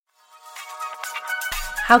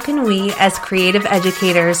How can we, as creative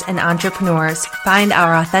educators and entrepreneurs, find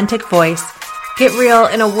our authentic voice, get real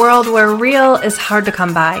in a world where real is hard to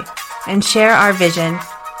come by, and share our vision,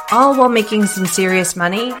 all while making some serious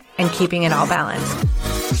money and keeping it all balanced?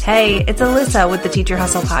 Hey, it's Alyssa with the Teacher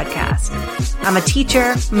Hustle Podcast. I'm a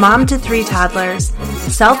teacher, mom to 3 toddlers,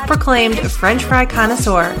 self-proclaimed French fry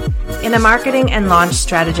connoisseur, and a marketing and launch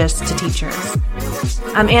strategist to teachers.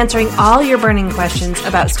 I'm answering all your burning questions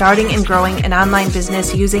about starting and growing an online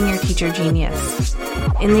business using your teacher genius.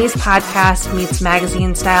 In these podcast meets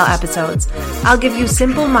magazine style episodes, I'll give you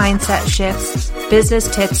simple mindset shifts,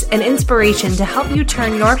 business tips, and inspiration to help you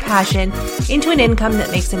turn your passion into an income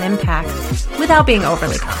that makes an impact without being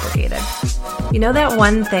overly complicated. You know that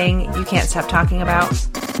one thing you can't stop talking about?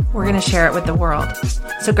 We're going to share it with the world.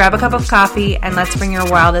 So grab a cup of coffee and let's bring your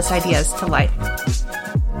wildest ideas to life.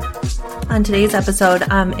 On today's episode,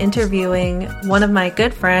 I'm interviewing one of my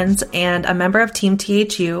good friends and a member of Team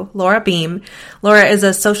THU, Laura Beam. Laura is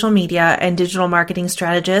a social media and digital marketing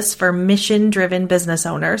strategist for mission-driven business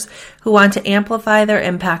owners who want to amplify their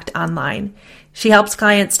impact online. She helps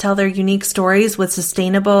clients tell their unique stories with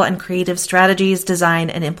sustainable and creative strategies, design,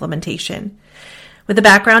 and implementation. With a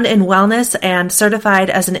background in wellness and certified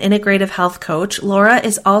as an integrative health coach, Laura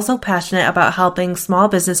is also passionate about helping small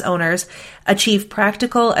business owners achieve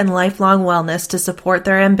practical and lifelong wellness to support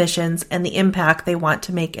their ambitions and the impact they want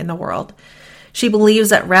to make in the world. She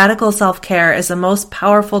believes that radical self-care is the most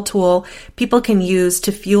powerful tool people can use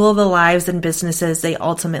to fuel the lives and businesses they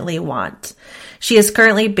ultimately want. She is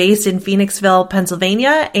currently based in Phoenixville,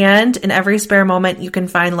 Pennsylvania, and in every spare moment you can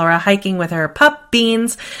find Laura hiking with her pup,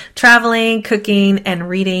 Beans, traveling, cooking, and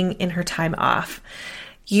reading in her time off.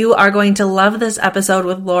 You are going to love this episode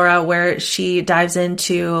with Laura where she dives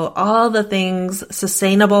into all the things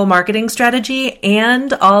sustainable marketing strategy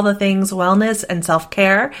and all the things wellness and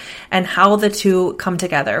self-care and how the two come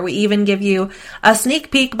together. We even give you a sneak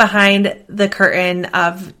peek behind the curtain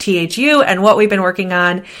of THU and what we've been working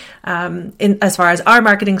on as far as our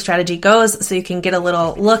marketing strategy goes, so you can get a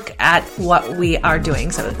little look at what we are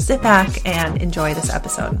doing. So sit back and enjoy this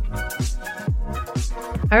episode.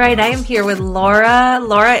 All right, I am here with Laura.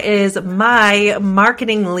 Laura is my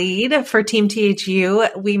marketing lead for Team THU.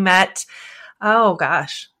 We met, a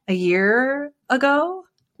year ago,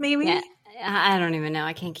 maybe? Yeah, I don't even know.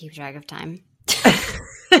 I can't keep track of time.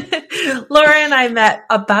 Laura and I met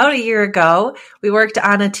about a year ago. We worked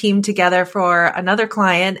on a team together for another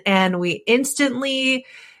client, and we instantly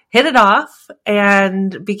hit it off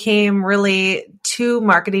and became really 2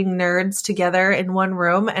 marketing nerds together in one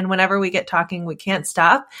room. And whenever we get talking, we can't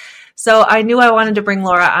stop. So I knew I wanted to bring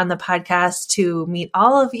Laura on the podcast to meet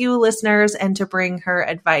all of you listeners and to bring her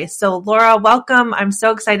advice. So Laura, welcome. I'm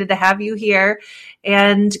so excited to have you here.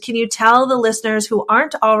 And can you tell the listeners who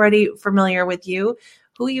aren't already familiar with you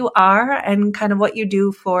who you are and kind of what you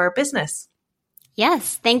do for business?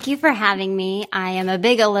 Yes, thank you for having me. I am a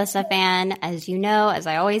big Alyssa fan, as you know, as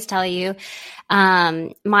I always tell you.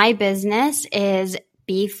 My business is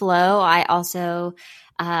BeFlow. I also,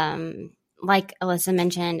 like Alyssa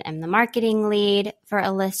mentioned, am the marketing lead for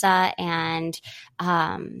Alyssa. And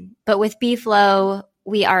but with BeFlow,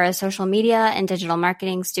 we are a social media and digital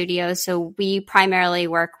marketing studio. So we primarily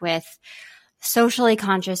work with socially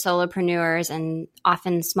conscious solopreneurs and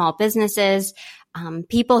often small businesses.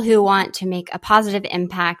 People who want to make a positive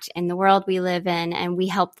impact in the world we live in, and we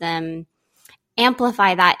help them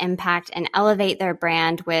amplify that impact and elevate their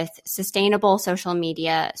brand with sustainable social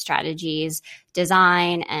media strategies,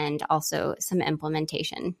 design, and also some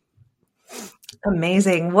implementation.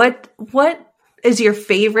 Amazing. What is your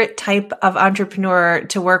favorite type of entrepreneur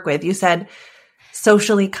to work with? You said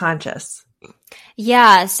socially conscious.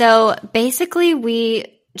 Yeah. So basically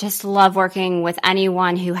we just love working with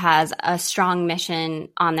anyone who has a strong mission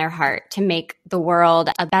on their heart to make the world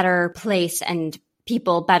a better place and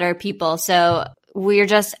people better people. So we're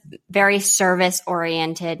just very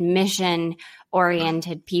service-oriented,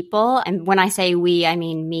 mission-oriented people. And when I say we, I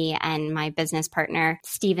mean me and my business partner,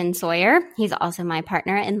 Steven Sawyer. He's also my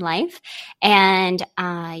partner in life. And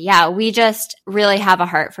we just really have a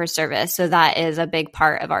heart for service. So that is a big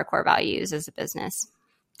part of our core values as a business.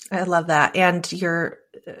 I love that. And your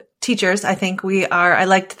teachers, I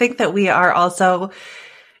like to think that we are also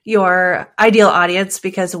your ideal audience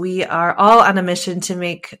because we are all on a mission to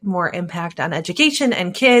make more impact on education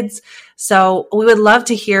and kids. So we would love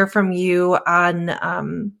to hear from you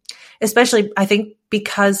on, especially I think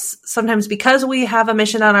because we have a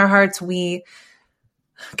mission on our hearts, we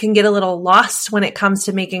can get a little lost when it comes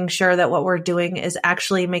to making sure that what we're doing is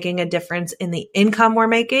actually making a difference in the income we're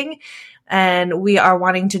making. and we are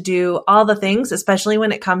wanting to do all the things, especially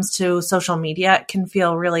when it comes to social media. It can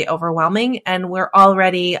feel really overwhelming, and we're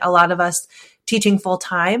already, a lot of us, teaching full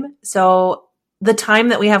time. So the time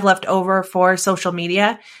that we have left over for social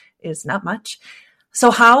media is not much. So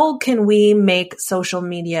how can we make social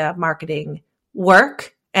media marketing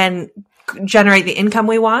work and generate the income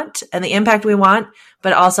we want and the impact we want,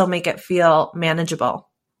 but also make it feel manageable?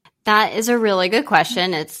 That is a really good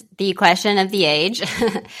question. It's the question of the age.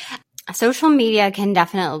 Social media can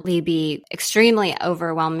definitely be extremely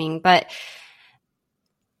overwhelming, but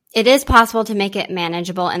it is possible to make it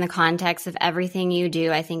manageable in the context of everything you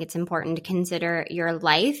do. I think it's important to consider your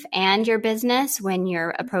life and your business when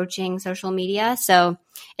you're approaching social media. So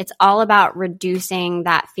it's all about reducing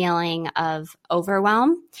that feeling of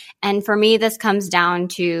overwhelm. And for me, this comes down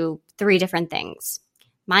to 3 different things: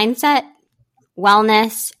 mindset,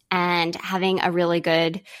 wellness, and having a really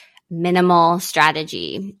good minimal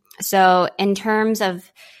strategy. So in terms of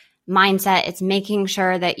mindset, it's making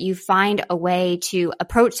sure that you find a way to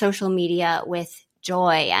approach social media with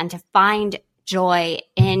joy and to find joy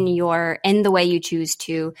in the way you choose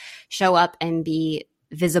to show up and be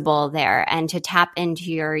visible there, and to tap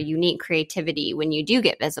into your unique creativity when you do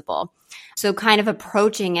get visible. So kind of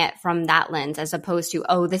approaching it from that lens, as opposed to,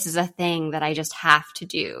 oh, this is a thing that I just have to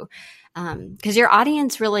do. Because your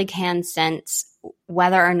audience really can sense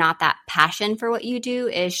whether or not that passion for what you do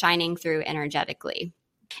is shining through energetically.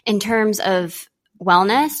 In terms of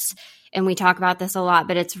wellness, and we talk about this a lot,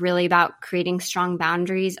 but it's really about creating strong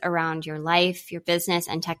boundaries around your life, your business,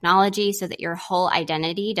 and technology so that your whole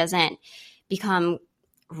identity doesn't become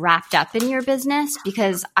wrapped up in your business.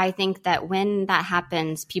 Because I think that when that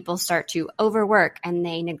happens, people start to overwork and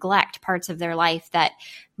they neglect parts of their life that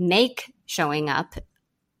make showing up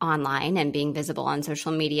online and being visible on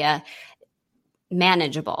social media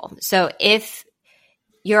manageable. So if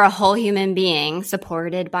you're a whole human being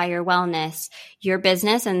supported by your wellness, your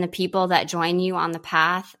business and the people that join you on the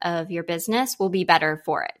path of your business will be better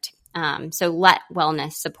for it. So let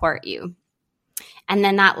wellness support you. And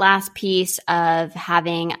then that last piece of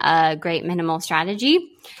having a great minimal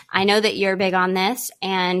strategy. I know that you're big on this,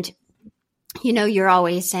 and you know, you're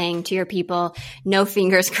always saying to your people, no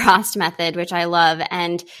fingers crossed method, which I love,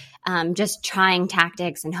 and just trying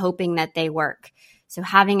tactics and hoping that they work. So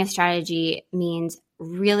having a strategy means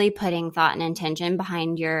really putting thought and intention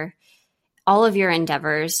behind all of your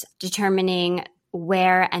endeavors, determining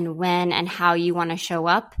where and when and how you want to show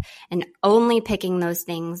up, and only picking those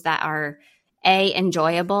things that are A,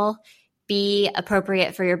 enjoyable, B,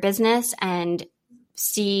 appropriate for your business, and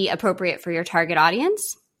C, appropriate for your target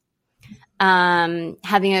audience.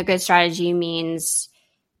 Having a good strategy means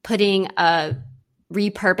putting a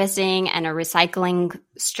repurposing and a recycling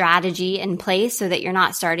strategy in place so that you're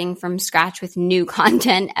not starting from scratch with new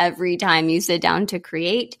content every time you sit down to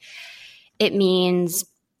create. It means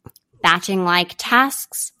batching like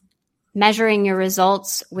tasks, measuring your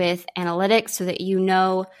results with analytics so that you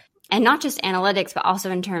know, and not just analytics, but also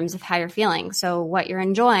in terms of how you're feeling. So what you're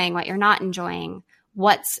enjoying, what you're not enjoying,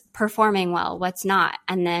 what's performing well, what's not.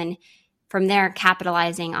 And then from there,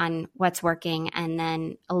 capitalizing on what's working and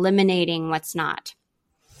then eliminating what's not.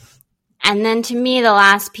 And then to me, the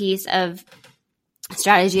last piece of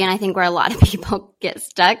strategy, and I think where a lot of people get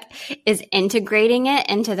stuck, is integrating it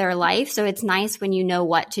into their life. So it's nice when you know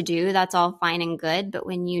what to do. That's all fine and good. But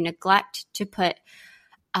when you neglect to put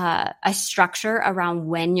a structure around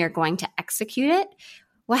when you're going to execute it,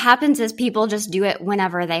 what happens is people just do it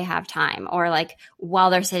whenever they have time, or like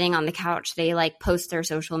while they're sitting on the couch, they like post their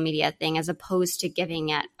social media thing, as opposed to giving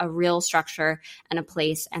it a real structure and a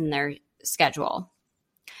place in their schedule.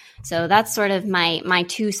 So that's sort of my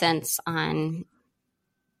 2 cents on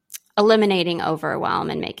eliminating overwhelm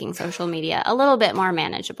and making social media a little bit more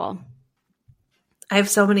manageable. I have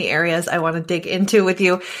so many areas I want to dig into with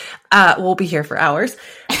you. We'll be here for hours,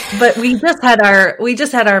 but we just had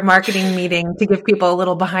our marketing meeting to give people a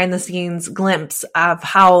little behind the scenes glimpse of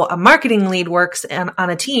how a marketing lead works on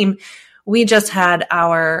a team. We just had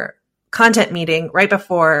our content meeting right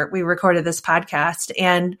before we recorded this podcast.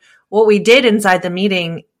 And what we did inside the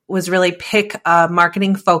meeting was really pick a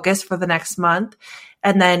marketing focus for the next month,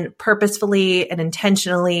 and then purposefully and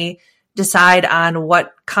intentionally decide on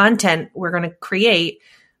what content we're going to create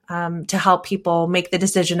to help people make the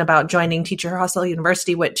decision about joining Teacher Hustle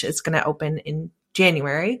University, which is going to open in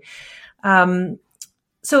January.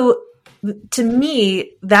 So to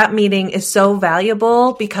me, that meeting is so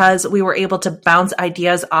valuable because we were able to bounce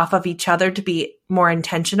ideas off of each other to be more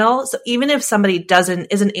intentional. So even if somebody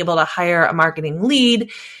isn't able to hire a marketing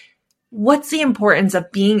lead, what's the importance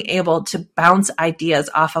of being able to bounce ideas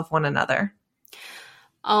off of one another?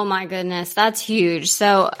 Oh my goodness, that's huge.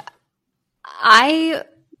 So I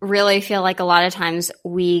really feel like a lot of times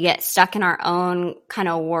we get stuck in our own kind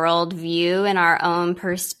of world view and our own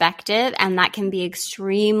perspective, and that can be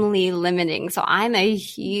extremely limiting. So I'm a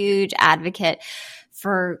huge advocate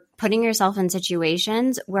for putting yourself in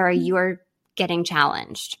situations where you are getting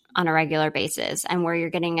challenged on a regular basis and where you're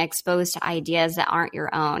getting exposed to ideas that aren't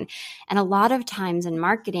your own. And a lot of times in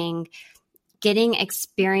marketing, getting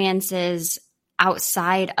experiences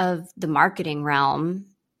outside of the marketing realm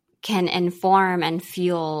can inform and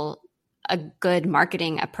fuel a good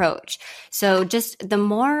marketing approach. So just the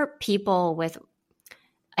more people with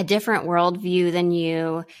a different worldview than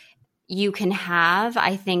you can have,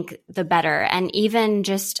 I think the better. And even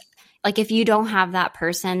just like if you don't have that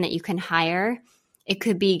person that you can hire, it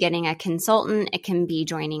could be getting a consultant. It can be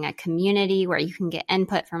joining a community where you can get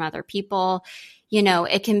input from other people. You know,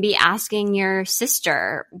 it can be asking your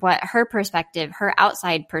sister what her perspective, her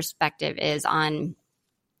outside perspective is on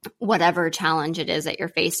whatever challenge it is that you're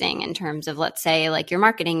facing in terms of, let's say, like your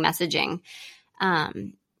marketing messaging.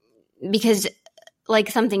 Because like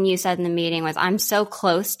something you said in the meeting was, I'm so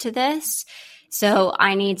close to this, so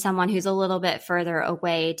I need someone who's a little bit further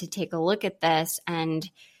away to take a look at this and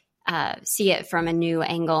see it from a new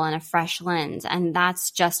angle and a fresh lens. And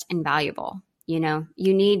that's just invaluable. You know,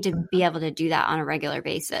 you need to be able to do that on a regular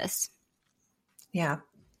basis. Yeah,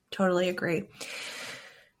 totally agree.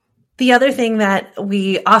 The other thing that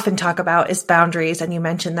we often talk about is boundaries. And you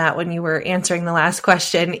mentioned that when you were answering the last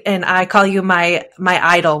question, and I call you my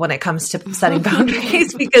idol when it comes to setting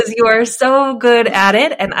boundaries because you are so good at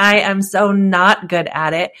it and I am so not good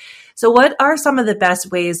at it. So what are some of the best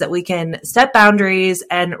ways that we can set boundaries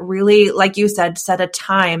and really, like you said, set a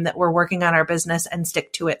time that we're working on our business and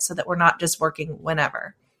stick to it so that we're not just working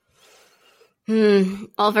whenever?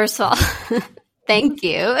 Well, first of all, thank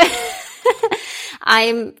you.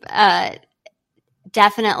 I'm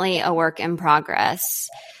definitely a work in progress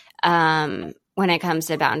when it comes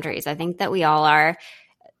to boundaries. I think that we all are.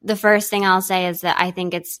 The first thing I'll say is that I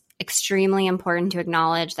think it's extremely important to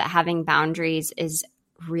acknowledge that having boundaries is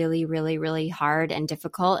really, really, really hard and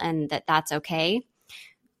difficult, and that's okay.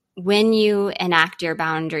 When you enact your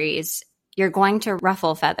boundaries, you're going to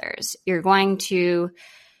ruffle feathers. You're going to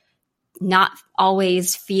not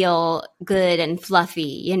always feel good and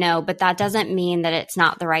fluffy, you know, but that doesn't mean that it's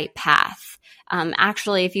not the right path.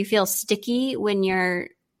 Actually, if you feel sticky when you're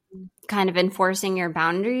kind of enforcing your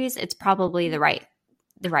boundaries, it's probably the right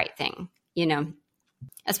thing, you know,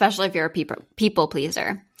 especially if you're a people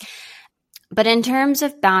pleaser. But in terms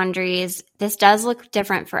of boundaries, this does look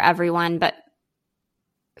different for everyone. But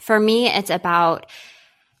for me, it's about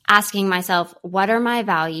asking myself, what are my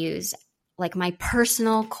values? Like my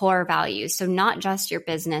personal core values. So not just your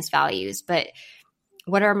business values, but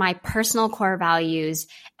what are my personal core values?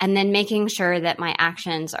 And then making sure that my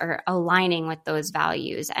actions are aligning with those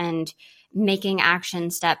values and making action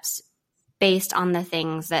steps based on the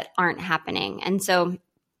things that aren't happening. And so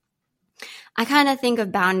I kind of think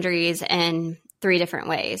of boundaries in 3 different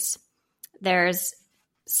ways. There's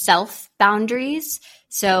self boundaries.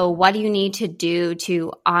 So what do you need to do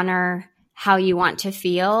to honor how you want to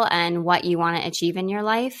feel and what you want to achieve in your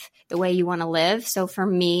life, the way you want to live? So for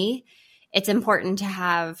me, it's important to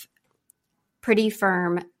have pretty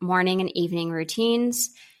firm morning and evening routines,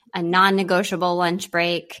 a non-negotiable lunch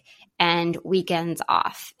break, and weekends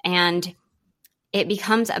off. And it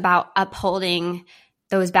becomes about upholding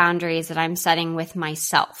those boundaries that I'm setting with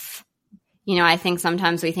myself. You know, I think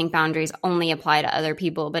sometimes we think boundaries only apply to other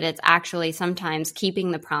people, but it's actually sometimes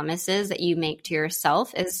keeping the promises that you make to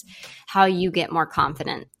yourself is how you get more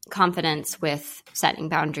confidence with setting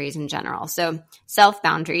boundaries in general. So self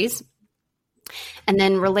boundaries. And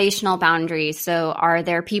then relational boundaries. So are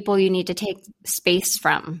there people you need to take space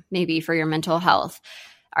from, maybe for your mental health?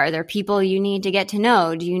 Are there people you need to get to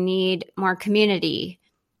know? Do you need more community?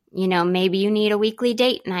 You know, maybe you need a weekly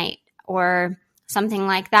date night or something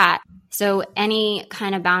like that. So any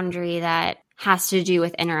kind of boundary that has to do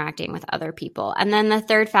with interacting with other people. And then the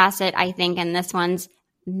third facet, I think, and this one's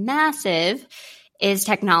massive, is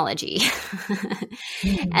technology.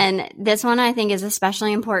 And this one I think is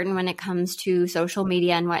especially important when it comes to social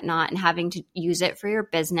media and whatnot and having to use it for your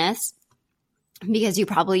business, because you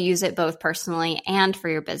probably use it both personally and for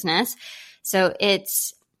your business. So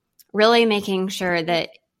it's really making sure that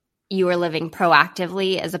you are living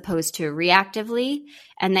proactively as opposed to reactively,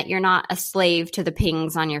 and that you're not a slave to the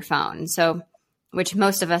pings on your phone. So, which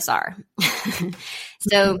most of us are.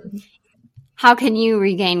 So how can you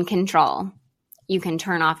regain control? You can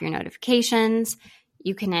turn off your notifications.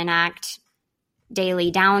 You can enact daily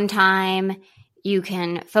downtime. You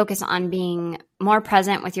can focus on being more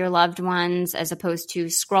present with your loved ones as opposed to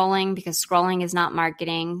scrolling, because scrolling is not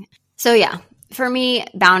marketing. So yeah, for me,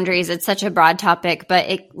 boundaries, it's such a broad topic, but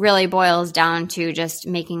it really boils down to just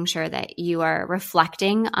making sure that you are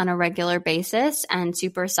reflecting on a regular basis and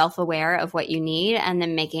super self-aware of what you need, and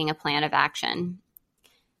then making a plan of action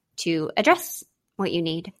to address what you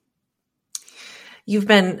need. You've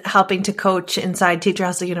been helping to coach inside Teacher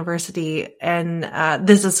Hustle University, and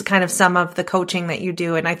this is kind of some of the coaching that you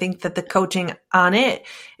do. And I think that the coaching on it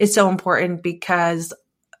is so important because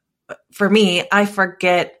for me, I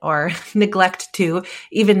forget or neglect to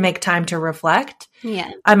even make time to reflect.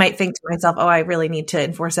 Yeah. I might think to myself, oh, I really need to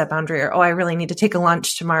enforce that boundary, or, oh, I really need to take a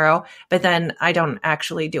lunch tomorrow, but then I don't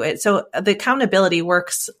actually do it. So the accountability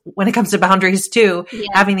works when it comes to boundaries too. Yeah.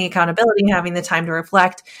 Having the accountability, having the time to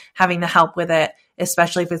reflect, having the help with it,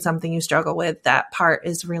 especially if it's something you struggle with, that part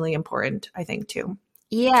is really important, I think, too.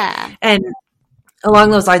 Yeah. And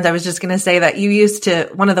along those lines, I was just going to say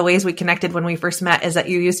that one of the ways we connected when we first met is that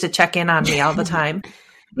you used to check in on me all the time.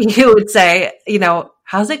 You would say,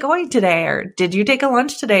 how's it going today? Or did you take a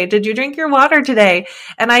lunch today? Did you drink your water today?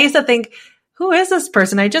 And I used to think, who is this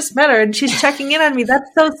person? I just met her and she's checking in on me.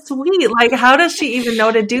 That's so sweet. Like, how does she even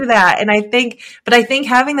know to do that? And I think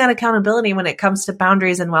having that accountability when it comes to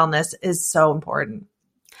boundaries and wellness is so important.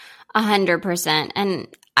 100%. And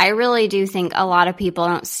I really do think a lot of people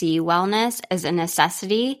don't see wellness as a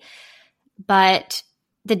necessity, but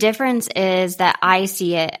the difference is that I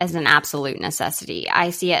see it as an absolute necessity.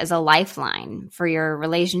 I see it as a lifeline for your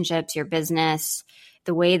relationships, your business,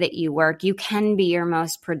 the way that you work. You can be your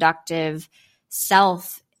most productive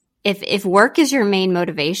self. If work is your main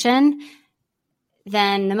motivation,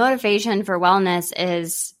 then the motivation for wellness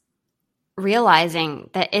is realizing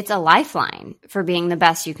that it's a lifeline for being the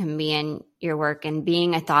best you can be in your work and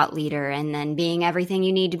being a thought leader, and then being everything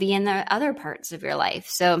you need to be in the other parts of your life.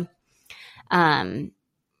 So,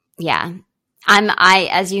 yeah,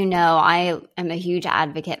 as you know, I am a huge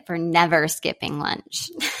advocate for never skipping lunch.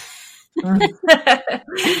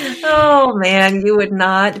 Oh man, you would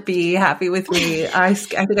not be happy with me. I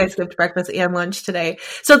think I skipped breakfast and lunch today.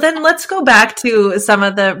 So then let's go back to some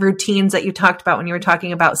of the routines that you talked about when you were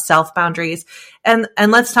talking about self boundaries, and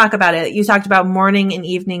let's talk about it. You talked about morning and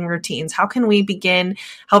evening routines. How can we begin?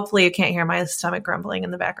 Hopefully you can't hear my stomach grumbling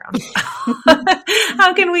in the background.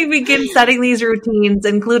 How can we begin setting these routines,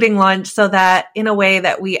 including lunch, so that in a way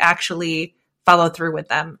that we actually follow through with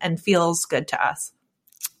them and feels good to us?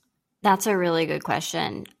 That's a really good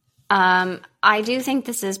question. I do think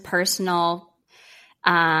this is personal,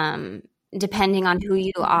 depending on who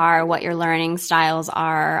you are, what your learning styles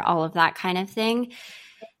are, all of that kind of thing.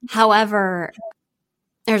 However,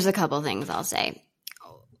 there's a couple things I'll say.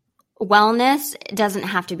 Wellness doesn't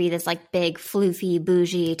have to be this like big, floofy,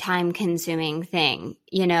 bougie, time-consuming thing.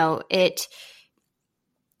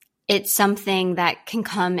 It's something that can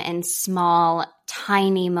come in small,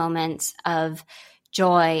 tiny moments of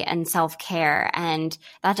joy and self-care. And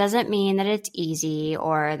that doesn't mean that it's easy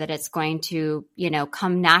or that it's going to,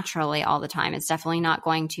 come naturally all the time. It's definitely not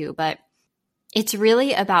going to, but it's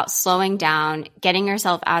really about slowing down, getting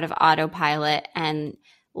yourself out of autopilot, and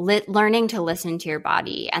learning to listen to your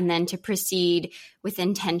body, and then to proceed with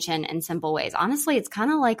intention in simple ways. Honestly, it's kind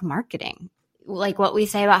of like marketing. Like what we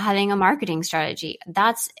say about having a marketing strategy.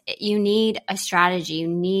 You need a strategy. You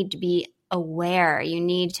need to be aware. You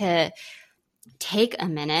need to take a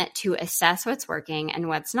minute to assess what's working and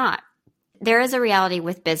what's not. There is a reality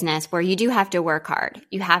with business where you do have to work hard.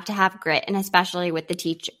 You have to have grit, and especially with the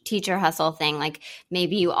teacher hustle thing, like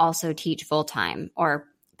maybe you also teach full-time or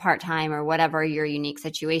part-time or whatever your unique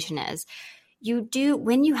situation is. You do,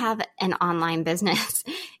 when you have an online business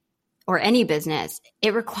or any business,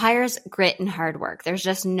 it requires grit and hard work. There's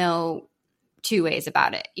just no two ways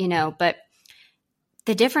about it, but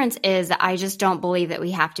the difference is that I just don't believe that we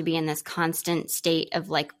have to be in this constant state of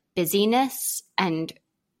like busyness and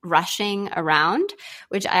rushing around,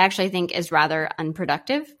 which I actually think is rather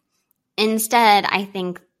unproductive. Instead, I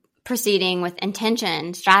think proceeding with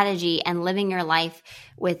intention, strategy, and living your life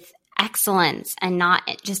with excellence and not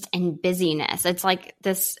just in busyness. It's like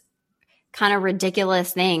this kind of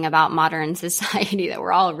ridiculous thing about modern society that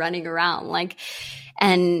we're all running around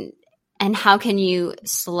and how can you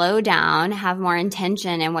slow down, have more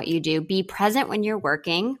intention in what you do, be present when you're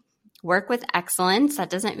working, work with excellence.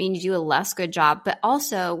 That doesn't mean you do a less good job, but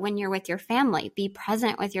also when you're with your family, be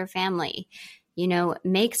present with your family.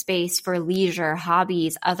 Make space for leisure,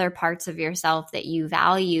 hobbies, other parts of yourself that you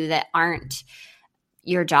value that aren't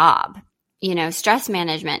your job. Stress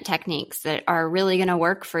management techniques that are really going to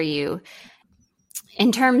work for you.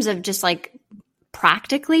 In terms of just like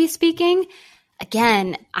practically speaking,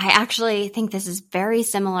 again, I actually think this is very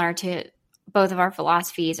similar to both of our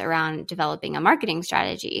philosophies around developing a marketing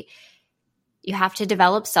strategy. You have to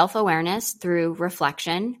develop self-awareness through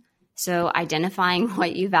reflection. So identifying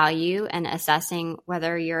what you value and assessing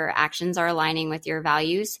whether your actions are aligning with your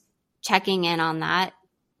values, checking in on that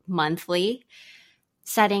monthly,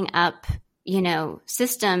 setting up,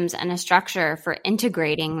 systems and a structure for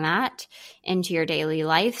integrating that into your daily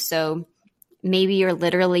life. So maybe you're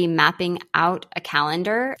literally mapping out a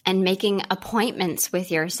calendar and making appointments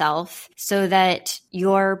with yourself so that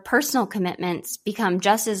your personal commitments become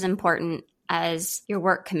just as important as your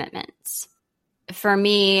work commitments. For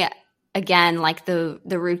me, again, like the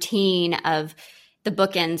routine of the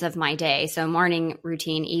bookends of my day. So morning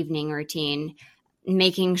routine, evening routine,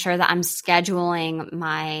 making sure that I'm scheduling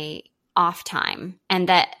my off time and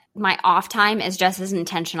that my off time is just as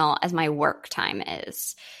intentional as my work time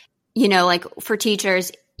is. Like for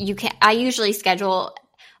teachers, I usually schedule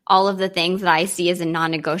all of the things that I see as a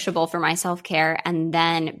non-negotiable for my self-care. And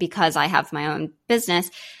then because I have my own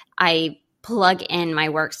business, I plug in my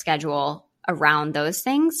work schedule around those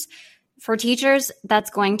things. For teachers, that's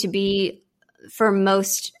going to be, for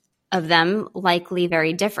most of them, likely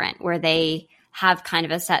very different, where they have kind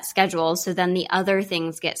of a set schedule. So then the other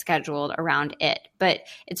things get scheduled around it. But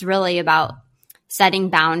it's really about setting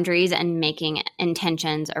boundaries and making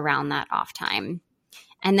intentions around that off time.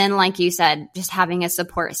 And then, like you said, just having a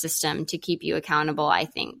support system to keep you accountable, I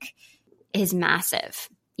think, is massive.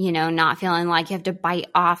 Not feeling like you have to bite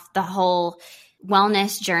off the whole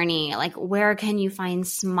wellness journey. Like, where can you find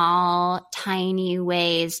small, tiny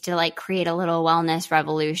ways to like create a little wellness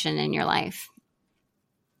revolution in your life?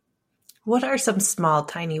 What are some small,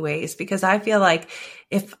 tiny ways? Because I feel like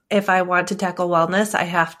if I want to tackle wellness, I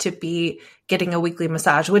have to be getting a weekly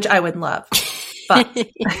massage, which I would love. But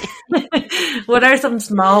what are some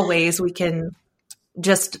small ways we can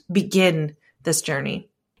just begin this journey?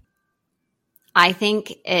 I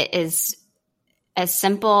think it is as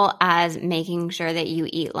simple as making sure that you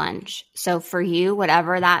eat lunch. So for you,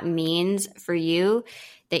 whatever that means for you,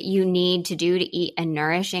 that you need to do to eat a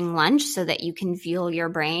nourishing lunch so that you can fuel your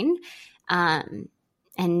brain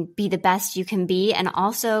and be the best you can be, and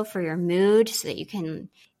also for your mood so that you can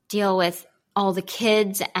deal with all the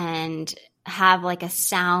kids and have like a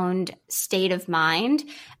sound state of mind.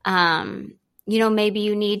 Maybe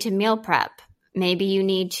you need to meal prep. Maybe you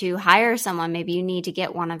need to hire someone. Maybe you need to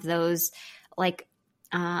get one of those like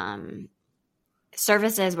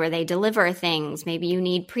services where they deliver things. Maybe you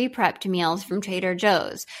need pre-prepped meals from Trader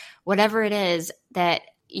Joe's. Whatever it is that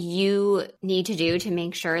you need to do to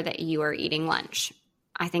make sure that you are eating lunch.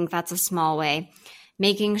 I think that's a small way.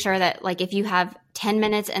 Making sure that like if you have 10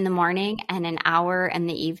 minutes in the morning and an hour in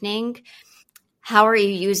the evening, how are you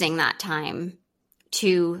using that time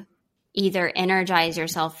to either energize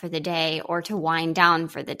yourself for the day or to wind down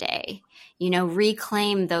for the day?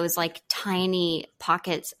 Reclaim those like tiny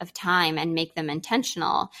pockets of time and make them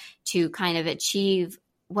intentional to kind of achieve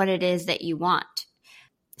what it is that you want.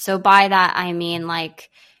 So by that, I mean like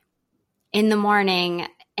in the morning,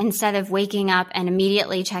 instead of waking up and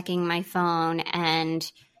immediately checking my phone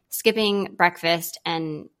and skipping breakfast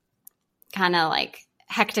and kind of like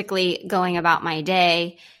hectically going about my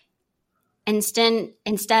day, instead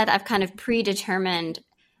I've kind of predetermined.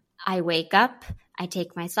 I wake up, I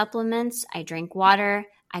take my supplements, I drink water,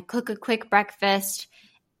 I cook a quick breakfast,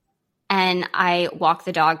 and I walk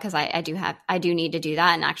the dog because I do need to do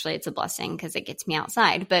that. And actually it's a blessing because it gets me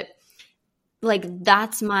outside. But like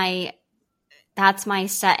that's my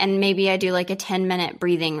set. And maybe I do like a 10-minute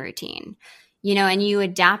breathing routine, and you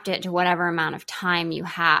adapt it to whatever amount of time you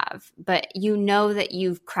have, but that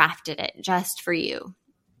you've crafted it just for you.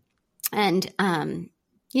 And,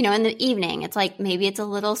 in the evening, it's like maybe it's a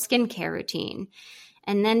little skincare routine,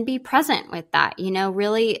 and then be present with that,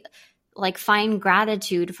 really like find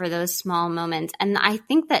gratitude for those small moments. And I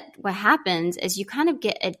think that what happens is you kind of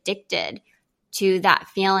get addicted to that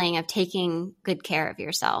feeling of taking good care of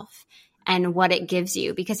yourself and what it gives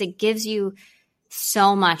you, because it gives you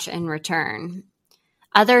so much in return.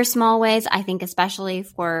 Other small ways, I think, especially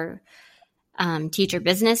for teacher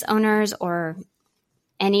business owners or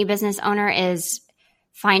any business owner, is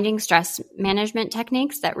finding stress management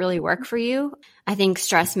techniques that really work for you. I think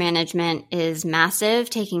stress management is massive.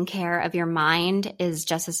 Taking care of your mind is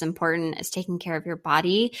just as important as taking care of your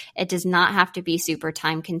body. It does not have to be super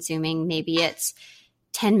time consuming. Maybe it's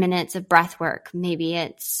 10 minutes of breath work. Maybe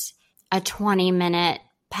it's a 20-minute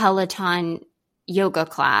Peloton yoga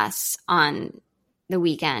class on the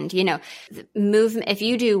weekend. Movement. If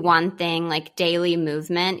you do one thing like daily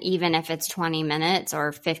movement, even if it's 20 minutes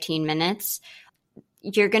or 15 minutes,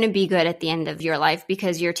 you're going to be good at the end of your life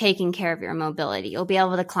because you're taking care of your mobility. You'll be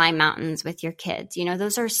able to climb mountains with your kids. You know,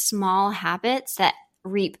 those are small habits that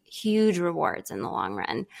reap huge rewards in the long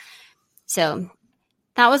run. So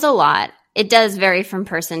that was a lot. It does vary from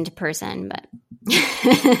person to person, but.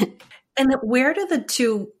 And where do the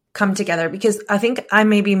two come together? Because I think I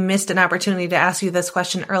maybe missed an opportunity to ask you this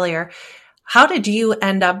question earlier. How did you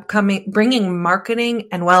end up bringing marketing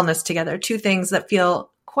and wellness together? Two things that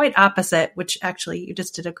feel quite opposite, which actually you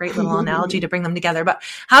just did a great little analogy to bring them together. But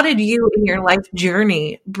how did you in your life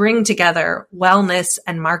journey bring together wellness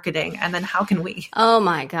and marketing? And then how can we? Oh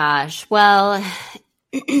my gosh. Well,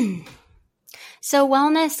 so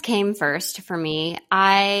wellness came first for me.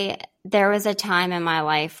 There was a time in my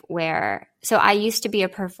life where, so I used to be a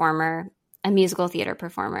performer, a musical theater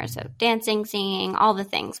performer. So dancing, singing, all the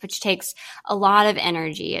things, which takes a lot of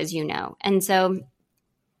energy, as you know. And so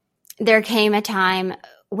there came a time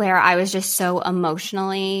where I was just so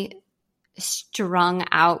emotionally strung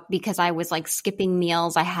out because I was like skipping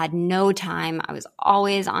meals. I had no time. I was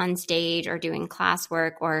always on stage or doing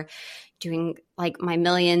classwork or doing like my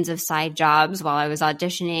millions of side jobs while I was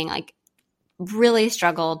auditioning, like really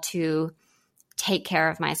struggled to take care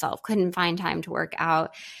of myself, couldn't find time to work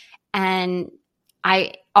out. And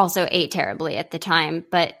I also ate terribly at the time,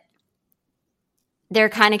 but there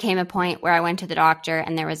kind of came a point where I went to the doctor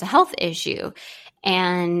and there was a health issue.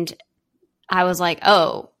 And I was like,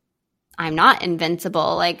 oh, I'm not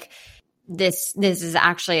invincible. Like this is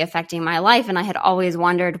actually affecting my life. And I had always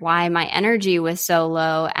wondered why my energy was so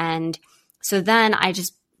low. And so then I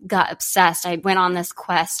just got obsessed. I went on this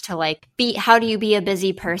quest to like how do you be a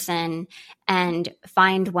busy person and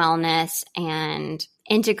find wellness and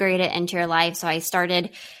integrate it into your life. So I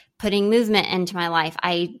started putting movement into my life.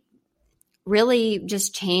 I really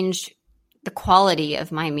just changed the quality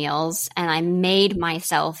of my meals and I made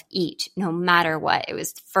myself eat no matter what. It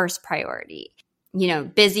was first priority. You know,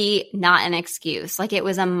 busy, not an excuse. Like it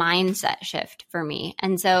was a mindset shift for me.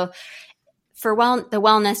 And so for the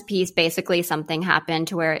wellness piece, basically something happened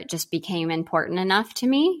to where it just became important enough to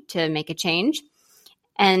me to make a change.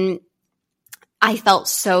 And I felt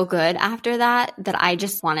so good after that I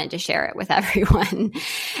just wanted to share it with everyone.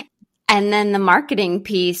 And then the marketing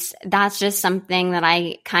piece, that's just something that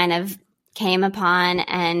I kind of came upon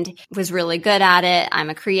and was really good at it. I'm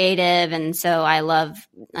a creative. And so I love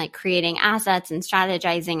like creating assets and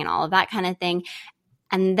strategizing and all of that kind of thing.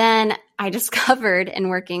 And then I discovered in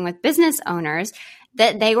working with business owners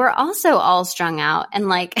that they were also all strung out and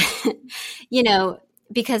like, you know,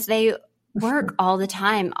 because they work all the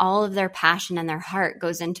time, all of their passion and their heart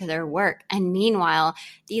goes into their work. And meanwhile,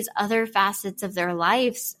 these other facets of their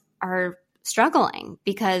lives are struggling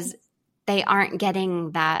because they aren't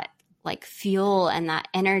getting that like fuel and that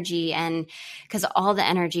energy, and because all the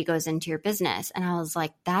energy goes into your business. And I was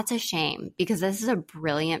like, that's a shame because this is a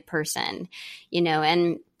brilliant person, you know?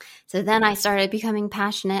 And so then I started becoming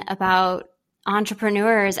passionate about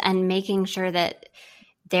entrepreneurs and making sure that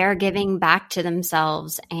they're giving back to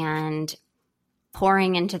themselves and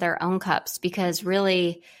pouring into their own cups, because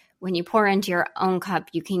really when you pour into your own cup,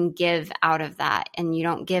 you can give out of that and you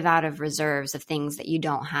don't give out of reserves of things that you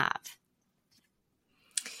don't have.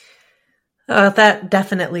 That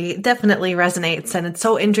definitely resonates. And it's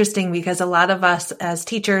so interesting because a lot of us as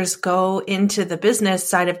teachers go into the business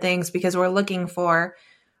side of things because we're looking for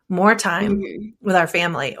more time with our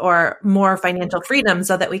family or more financial freedom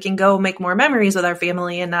so that we can go make more memories with our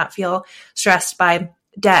family and not feel stressed by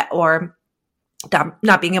debt or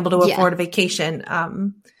not being able to afford a vacation.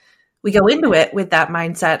 We go into it with that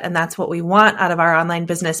mindset and that's what we want out of our online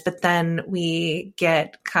business. But then we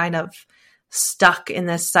get kind of stuck in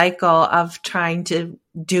this cycle of trying to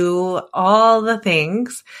do all the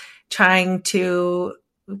things,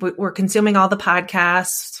 we're consuming all the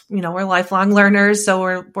podcasts, you know, we're lifelong learners. So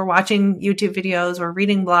we're watching YouTube videos, we're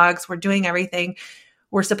reading blogs, we're doing everything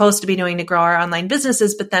we're supposed to be doing to grow our online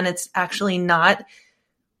businesses, but then it's actually not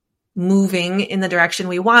moving in the direction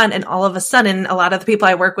we want. And all of a sudden, a lot of the people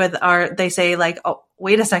I work with they say like, oh,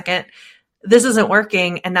 wait a second, this isn't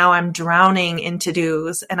working. And now I'm drowning in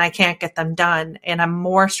to-dos and I can't get them done. And I'm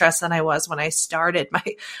more stressed than I was when I started my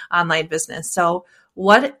online business. So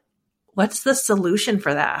what's the solution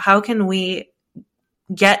for that? How can we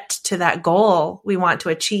get to that goal we want to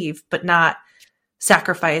achieve, but not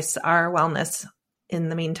sacrifice our wellness in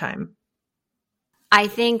the meantime? I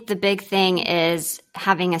think the big thing is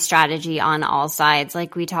having a strategy on all sides,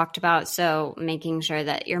 like we talked about. So making sure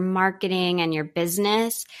that your marketing and your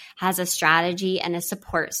business has a strategy and a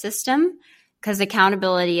support system, so that because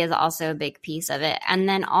accountability is also a big piece of it. And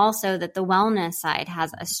then also that the wellness side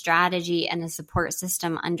has a strategy and a support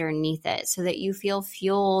system underneath it so that you feel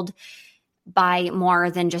fueled by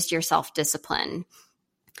more than just your self-discipline.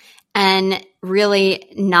 And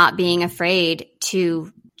really not being afraid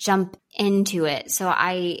to jump into it.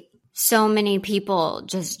 So many people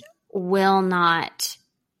just will not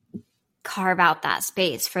carve out that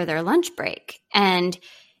space for their lunch break. And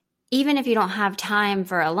even if you don't have time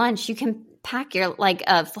for a lunch, you can pack your like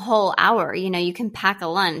a whole hour, you can pack a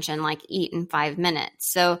lunch and like eat in 5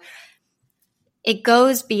 minutes. So it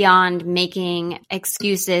goes beyond making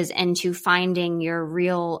excuses into finding your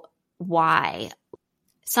real why.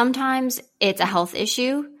 Sometimes it's a health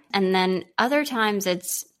issue. And then other times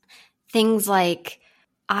it's things like,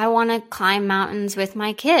 I want to climb mountains with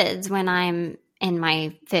my kids when I'm in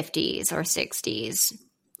my 50s or 60s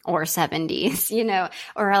or 70s,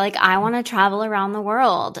 or like I want to travel around the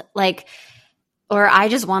world, or I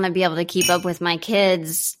just want to be able to keep up with my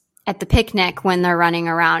kids at the picnic when they're running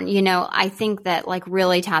around. I think that like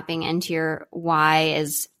really tapping into your why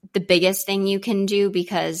is the biggest thing you can do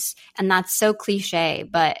and that's so cliche,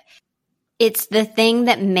 but it's the thing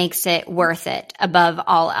that makes it worth it above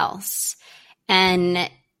all else. And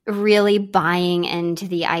really buying into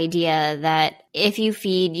the idea that if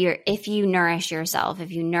you nourish yourself,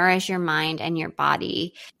 if you nourish your mind and your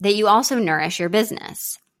body, that you also nourish your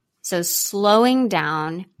business. So slowing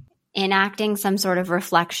down, enacting some sort of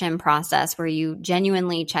reflection process where you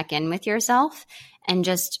genuinely check in with yourself and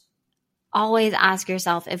just always ask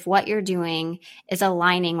yourself if what you're doing is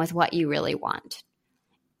aligning with what you really want.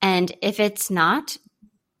 And if it's not,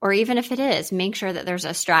 or even if it is, make sure that there's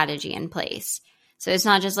a strategy in place. So it's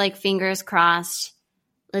not just like fingers crossed,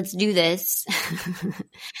 let's do this.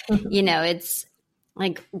 It's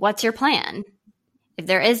like, what's your plan? If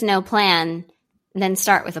there is no plan, then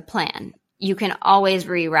start with a plan. You can always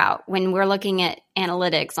reroute. When we're looking at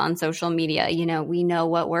analytics on social media, we know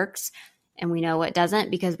what works and we know what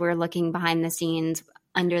doesn't because we're looking behind the scenes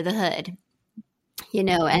under the hood,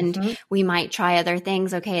 and we might try other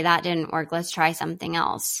things. Okay, that didn't work. Let's try something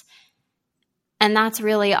else. And that's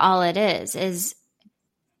really all it is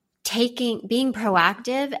being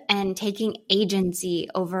proactive and taking agency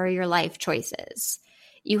over your life choices.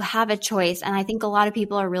 You have a choice. And I think a lot of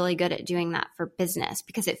people are really good at doing that for business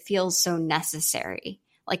because it feels so necessary.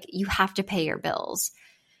 Like you have to pay your bills.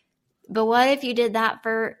 But what if you did that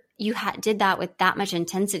did that with that much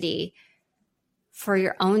intensity for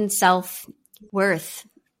your own self-worth,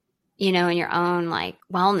 and your own like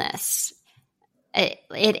wellness?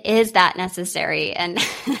 It is that necessary. And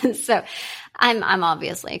so I'm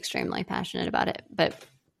obviously extremely passionate about it, but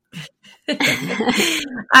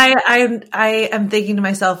I am thinking to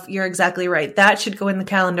myself, you're exactly right. That should go in the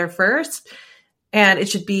calendar first and it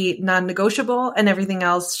should be non-negotiable and everything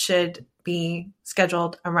else should be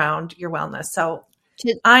scheduled around your wellness. So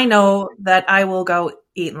I know that I will go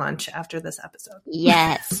eat lunch after this episode.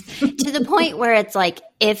 Yes. To the point where it's like,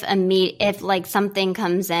 if like something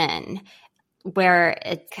comes in where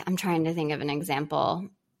I'm trying to think of an example,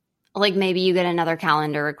 like maybe you get another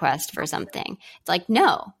calendar request for something. It's like,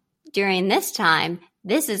 no, during this time,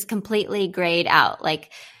 this is completely grayed out.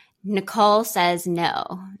 Like Nicole says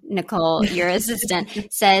no. Nicole, your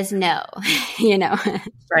assistant, says no,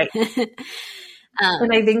 Right.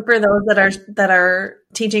 And I think for those that are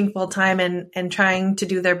teaching full time and trying to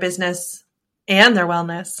do their business and their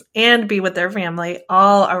wellness and be with their family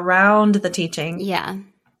all around the teaching. Yeah.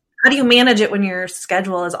 How do you manage it when your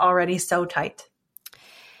schedule is already so tight?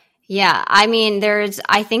 Yeah. I mean,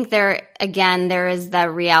 I think there is the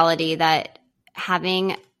reality that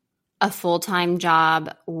having a full-time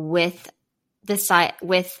job with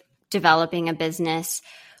developing a business,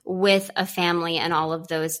 with a family and all of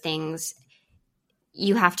those things,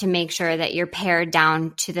 you have to make sure that you're pared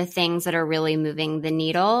down to the things that are really moving the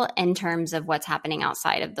needle in terms of what's happening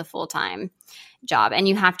outside of the full-time job. And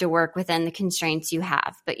you have to work within the constraints you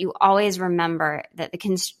have. But you always remember that the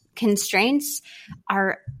constraints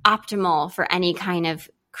are optimal for any kind of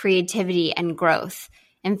creativity and growth.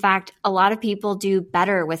 In fact, a lot of people do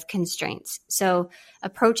better with constraints. So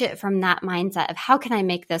approach it from that mindset of how can I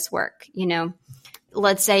make this work?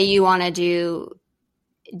 Let's say you want to do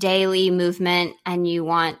daily movement and you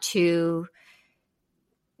want to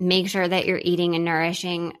make sure that you're eating a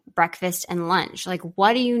nourishing breakfast and lunch. Like,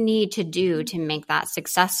 what do you need to do to make that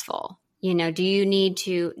successful? Do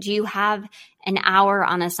you have an hour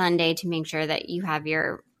on a Sunday to make sure that you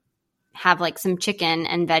have like some chicken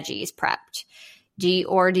and veggies prepped? Do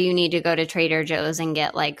you need to go to Trader Joe's and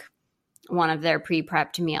get like one of their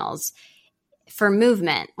pre-prepped meals? for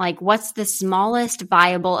movement, like what's the smallest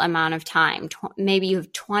viable amount of time? Maybe you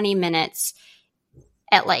have 20 minutes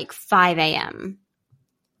at like 5 a.m.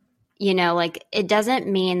 Like it doesn't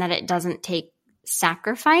mean that it doesn't take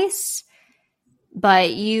sacrifice,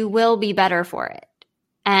 but you will be better for it.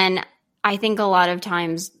 And I think a lot of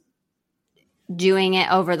times doing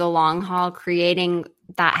it over the long haul, creating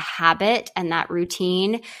that habit and that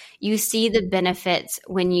routine, you see the benefits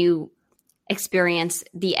when you experience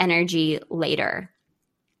the energy later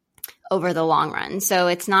over the long run. So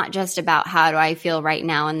it's not just about how do I feel right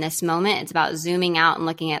now in this moment. It's about zooming out and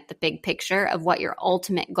looking at the big picture of what your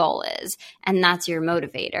ultimate goal is. And that's your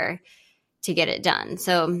motivator to get it done.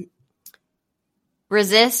 So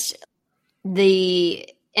resist the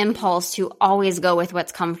impulse to always go with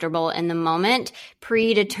what's comfortable in the moment.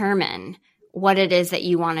 Predetermine what it is that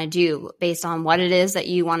you want to do based on what it is that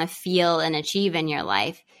you want to feel and achieve in your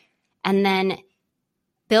life. And then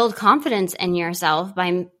build confidence in yourself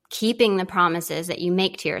by keeping the promises that you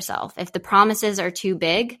make to yourself. If the promises are too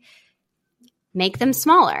big, make them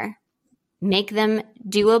smaller. Make them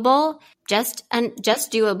doable, just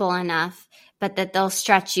doable enough, but that they'll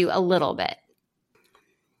stretch you a little bit.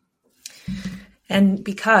 And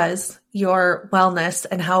because your wellness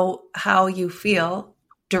and how you feel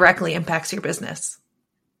directly impacts your business.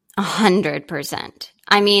 100%.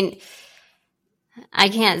 I mean, I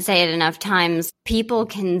can't say it enough times. People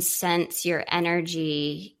can sense your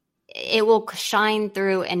energy. It will shine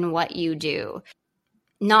through in what you do.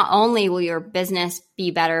 Not only will your business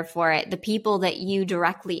be better for it, the people that you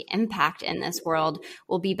directly impact in this world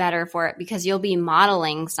will be better for it because you'll be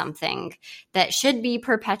modeling something that should be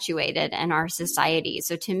perpetuated in our society.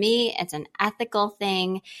 So to me, it's an ethical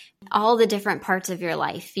thing. All the different parts of your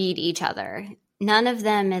life feed each other. None of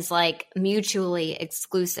them is like mutually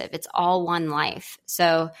exclusive. It's all one life.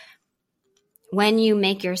 So when you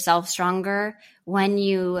make yourself stronger, when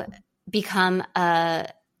you become a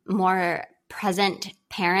more present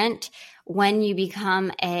parent, when you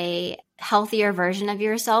become a healthier version of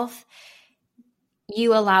yourself,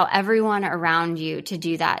 you allow everyone around you to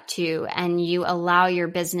do that too. And you allow your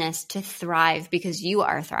business to thrive because you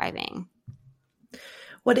are thriving.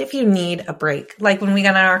 What if you need a break? Like when we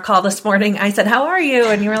got on our call this morning, I said, how are you?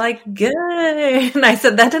 And you were like, good. And I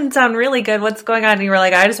said, that didn't sound really good. What's going on? And you were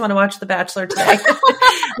like, I just want to watch The Bachelor today.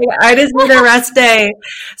 I just need a rest day.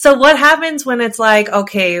 So what happens when it's like,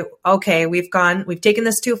 okay, we've taken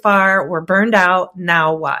this too far. We're burned out.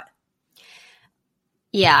 Now what?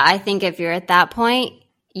 Yeah, I think if you're at that point,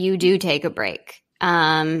 you do take a break.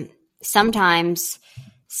 Sometimes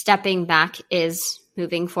stepping back is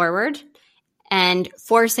moving forward. And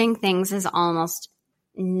forcing things is almost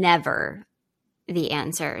never the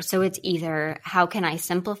answer. So it's either how can I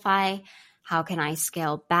simplify? How can I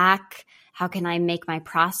scale back? How can I make my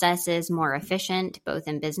processes more efficient, both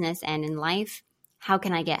in business and in life? How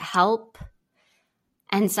can I get help?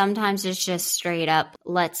 And sometimes it's just straight up,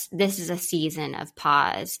 this is a season of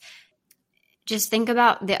pause. Just think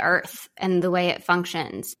about the earth and the way it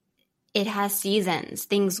functions. It has seasons.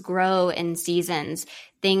 Things grow in seasons.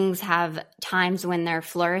 Things have times when they're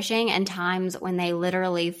flourishing and times when they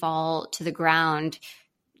literally fall to the ground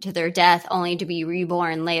to their death only to be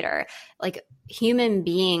reborn later. Like human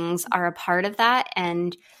beings are a part of that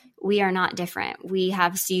and we are not different. We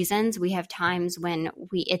have seasons. We have times when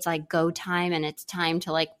it's like go time and it's time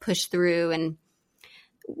to like push through. And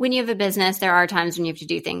when you have a business, there are times when you have to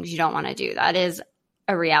do things you don't want to do. That is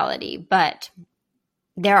a reality. But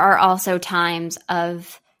there are also times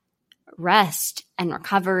of rest and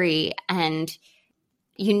recovery, and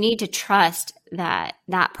you need to trust that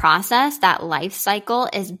process, that life cycle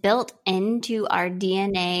is built into our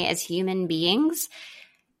DNA as human beings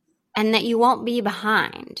and that you won't be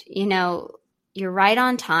behind. You're right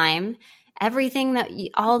on time.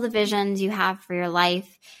 Everything all the visions you have for your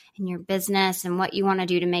life and your business and what you want to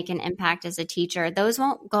do to make an impact as a teacher, those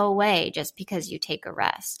won't go away just because you take a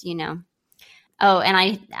rest, Oh, and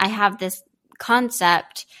I have this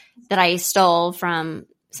concept that I stole from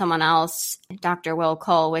someone else, Dr. Will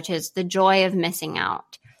Cole, which is the joy of missing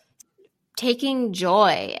out. Taking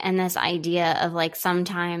joy in this idea of like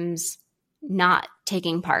sometimes not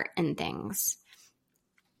taking part in things.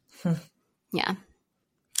 Yeah.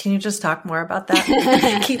 Can you just talk more about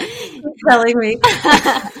that? keep telling me.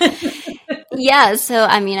 Yeah. So,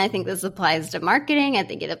 I think this applies to marketing. I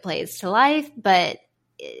think it applies to life, but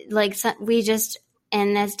we just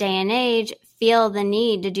in this day and age feel the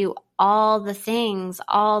need to do all the things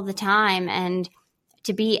all the time and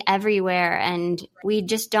to be everywhere. And we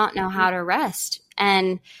just don't know how to rest.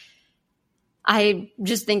 And I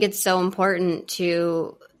just think it's so important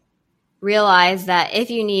to realize that if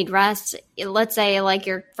you need rest, let's say like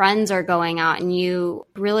your friends are going out and you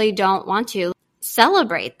really don't want to,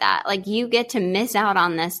 celebrate that. Like you get to miss out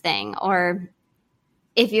on this thing. Or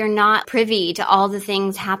if you're not privy to all the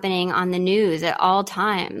things happening on the news at all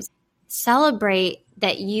times, celebrate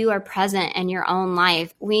that you are present in your own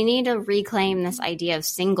life. We need to reclaim this idea of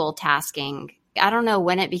single tasking. I don't know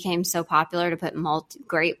when it became so popular to put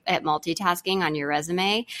great at multitasking on your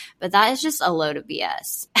resume, but that is just a load of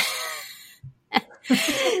BS.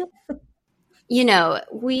 You know,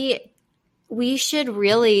 we should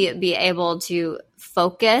really be able to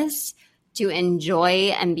focus, to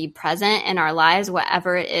enjoy and be present in our lives,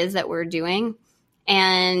 whatever it is that we're doing.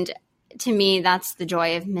 And to me, that's the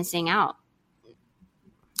joy of missing out.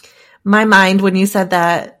 My mind, when you said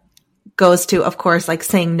that, goes to, of course, like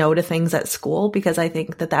saying no to things at school, because I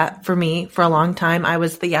think that for me, for a long time, I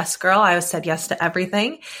was the yes girl. I said yes to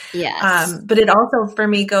everything. Yes. But it also, for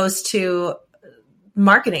me, goes to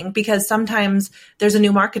marketing, because sometimes there's a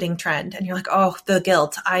new marketing trend and you're like, oh, the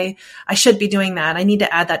guilt. I should be doing that. I need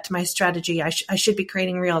to add that to my strategy. I should be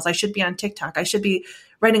creating reels. I should be on TikTok. I should be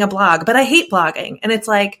writing a blog, but I hate blogging. And it's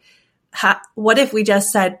like, what if we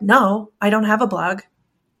just said, no, I don't have a blog,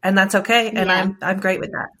 and that's okay. And yeah. I'm great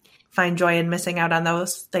with that. Find joy in missing out on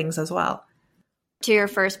those things as well. To your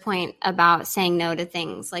first point about saying no to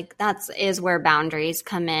things, like is where boundaries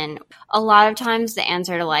come in. A lot of times the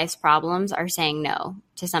answer to life's problems are saying no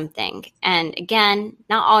to something. And again,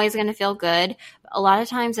 not always going to feel good, but a lot of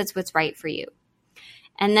times it's what's right for you.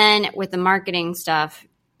 And then with the marketing stuff,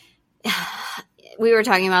 we were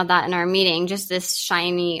talking about that in our meeting, just this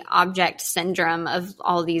shiny object syndrome of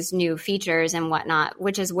all these new features and whatnot,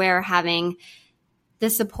 which is where having the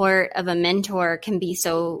support of a mentor can be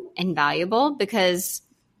so invaluable, because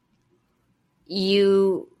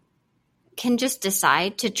you can just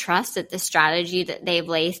decide to trust that the strategy that they've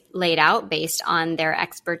laid out based on their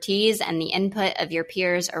expertise and the input of your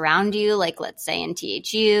peers around you, like let's say in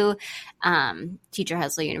THU, Teacher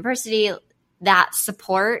Hustle University, that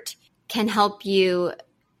support can help you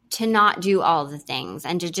to not do all the things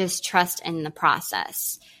and to just trust in the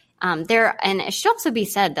process. And it should also be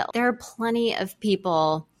said that there are plenty of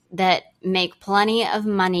people that make plenty of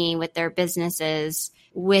money with their businesses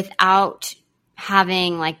without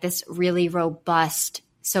having like this really robust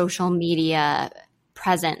social media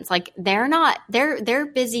presence. Like they're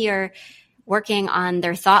busier working on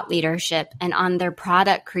their thought leadership and on their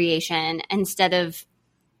product creation instead of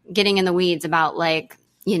getting in the weeds about like,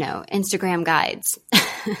 you know, Instagram guides.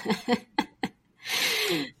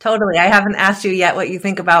 Totally. I haven't asked you yet what you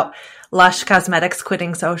think about Lush Cosmetics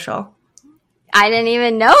quitting social. I didn't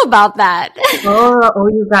even know about that. Oh,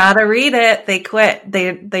 you gotta read it. They quit.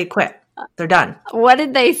 They quit. They're done. What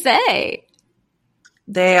did they say?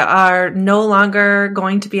 They are no longer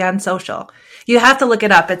going to be on social. You have to look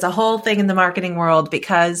it up. It's a whole thing in the marketing world,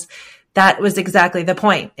 because that was exactly the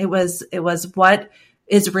point. It was what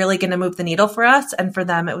is really going to move the needle for us. And for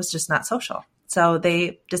them, it was just not social. So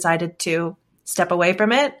they decided to step away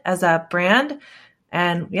from it as a brand.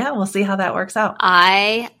 And yeah, we'll see how that works out.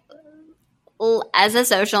 As a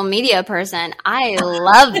social media person, I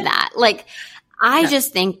love that. Like, I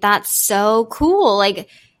just think that's so cool. Like,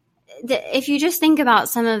 if you just think about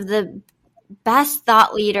some of the best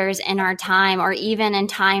thought leaders in our time, or even in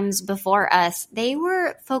times before us, they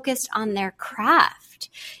were focused on their craft,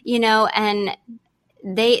 you know, and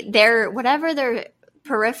whatever their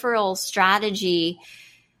peripheral strategy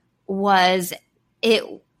was,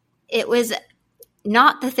 it was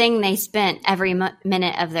not the thing they spent every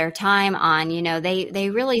minute of their time on. You know, they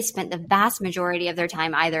really spent the vast majority of their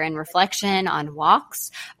time either in reflection, on walks,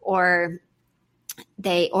 or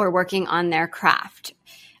working on their craft,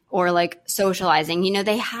 or like socializing. You know,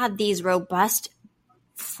 they had these robust,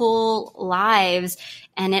 full lives,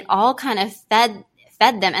 and it all kind of fed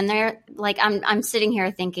them. And they're like, I'm sitting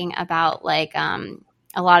here thinking about like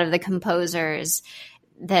a lot of the composers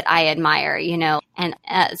that I admire, you know, and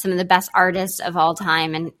some of the best artists of all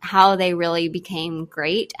time, and how they really became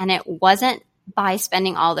great. And it wasn't by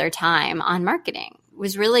spending all their time on marketing. It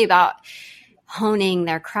was really about honing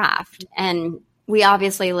their craft. And we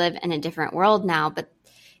obviously live in a different world now, but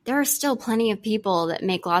there are still plenty of people that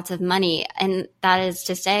make lots of money. And that is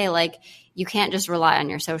to say, like, you can't just rely on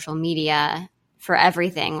your social media for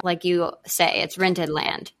everything. Like you say, it's rented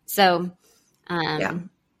land. So,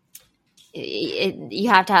 you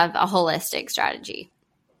have to have a holistic strategy.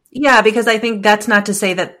 Yeah, because I think that's not to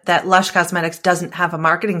say that Lush Cosmetics doesn't have a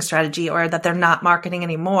marketing strategy, or that they're not marketing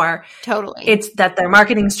anymore. Totally. It's that their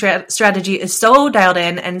marketing strategy is so dialed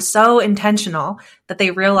in and so intentional that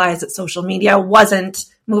they realized that social media wasn't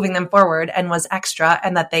moving them forward and was extra,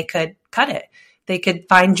 and that they could cut it. They could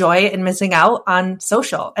find joy in missing out on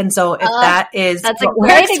social. And so if that is what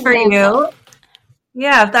works for you,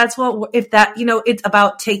 it's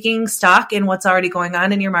about taking stock in what's already going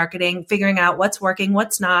on in your marketing, figuring out what's working,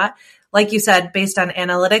 what's not, like you said, based on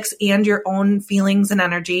analytics and your own feelings and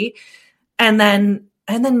energy. And then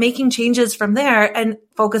making changes from there and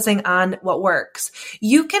focusing on what works.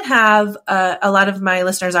 You can have, a lot of my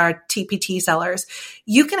listeners are TPT sellers.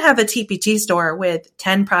 You can have a TPT store with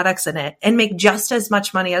 10 products in it and make just as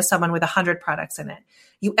much money as someone with 100 products in it.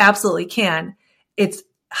 You absolutely can. It's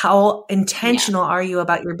how intentional are you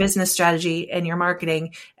about your business strategy and your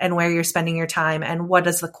marketing and where you're spending your time and what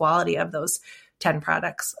is the quality of those 10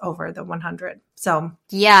 products over the 100. So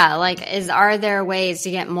are there ways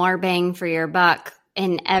to get more bang for your buck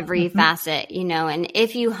in every facet, and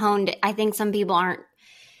if you honed it, I think some people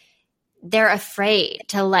they're afraid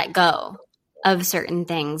to let go of certain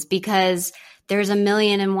things because there's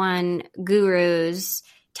 1,000,001 gurus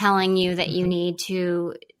telling you that you need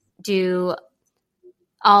to do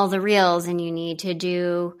all the reels and you need to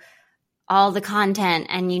do all the content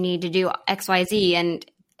and you need to do XYZ. And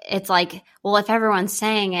it's like, well, if everyone's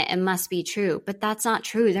saying it, it must be true, but that's not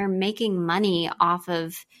true. They're making money off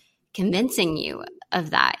of convincing you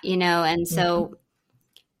of that, and so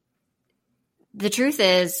the truth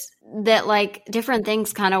is that different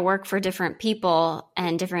things kind of work for different people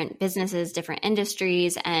and different businesses, different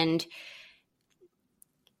industries, and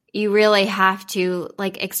you really have to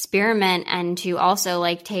experiment and to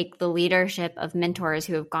also take the leadership of mentors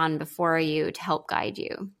who have gone before you to help guide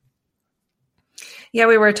you. Yeah,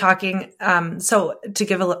 we were talking, so to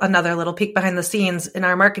give another little peek behind the scenes in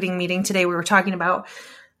our marketing meeting today, we were talking about,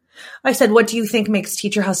 I said, what do you think makes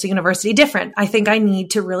Teacher Hustle University different? I think I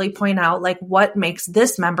need to really point out what makes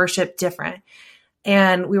this membership different.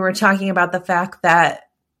 And we were talking about the fact that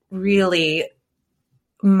really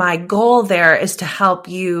my goal there is to help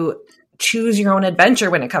you choose your own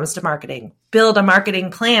adventure when it comes to marketing, build a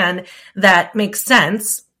marketing plan that makes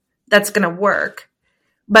sense, that's going to work,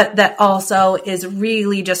 but that also is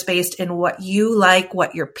really just based in what you like,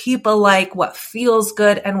 what your people like, what feels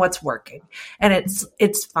good, and what's working. And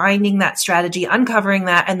it's finding that strategy, uncovering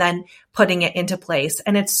that, and then putting it into place.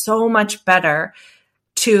 And it's so much better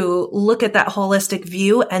to look at that holistic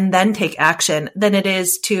view and then take action than it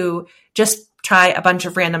is to just try a bunch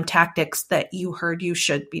of random tactics that you heard you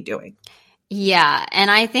should be doing. Yeah. And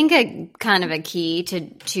I think a key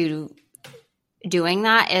to doing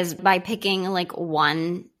that is by picking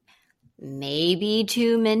one, maybe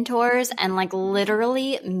two mentors and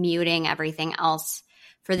literally muting everything else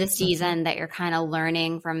for the season that you're kind of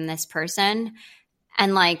learning from this person.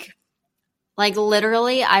 And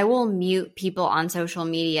literally I will mute people on social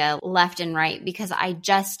media left and right because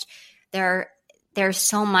there's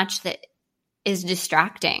so much that is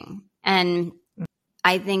distracting. And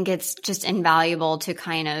I think it's just invaluable to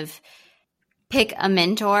kind of pick a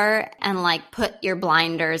mentor and put your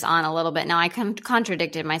blinders on a little bit. Now I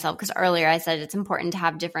contradicted myself because earlier I said it's important to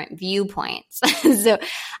have different viewpoints. So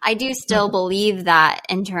I do still believe that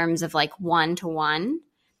in terms of one-to-one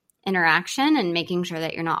interaction and making sure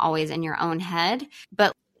that you're not always in your own head.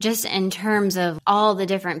 But just in terms of all the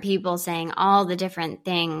different people saying all the different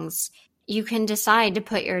things, you can decide to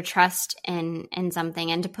put your trust in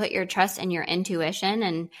something and to put your trust in your intuition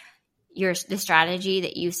and the strategy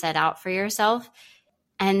that you set out for yourself,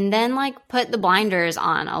 and then put the blinders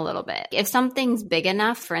on a little bit. If something's big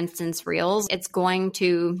enough, for instance, Reels, it's going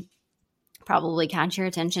to probably catch your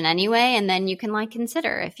attention anyway. And then you can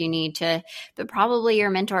consider if you need to, but probably your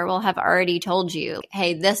mentor will have already told you,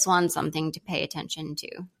 hey, this one's something to pay attention to.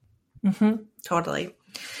 Mm-hmm. Totally.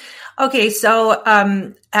 Okay. So,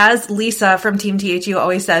 as Lisa from Team THU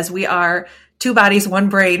always says, we are 2 bodies, 1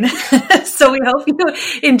 brain. So we hope you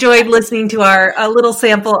enjoyed listening to a little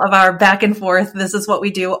sample of our back and forth. This is what we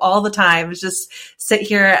do all the time, is just sit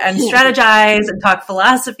here and strategize and talk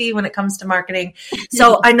philosophy when it comes to marketing.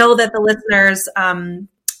 So I know that the listeners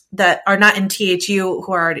that are not in THU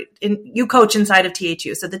who are already you coach inside of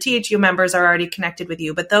THU. So the THU members are already connected with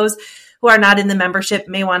you, but those who are not in the membership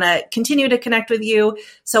may want to continue to connect with you.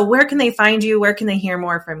 So where can they find you? Where can they hear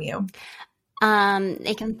more from you?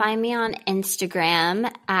 They can find me on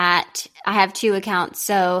Instagram I have 2 accounts.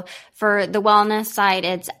 So for the wellness side,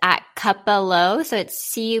 it's at Cuppa-Lo. So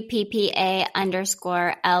it's CUPPA_LO.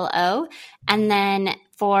 And then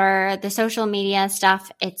for the social media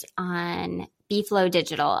stuff, it's on BeFlow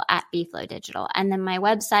Digital at BeFlow Digital. And then my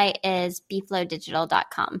website is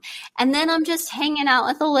beflowdigital.com. And then I'm just hanging out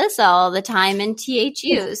with Alyssa all the time in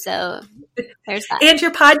THU. So there's that. And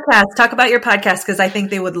your podcast. Talk about your podcast, because I think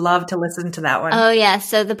they would love to listen to that one. Oh, yeah.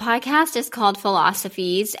 So the podcast is called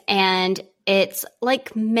Philosophies, and it's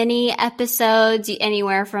like mini episodes,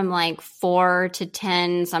 anywhere from like 4 to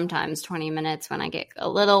 10, sometimes 20 minutes when I get a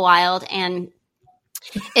little wild. And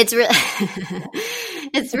it's really,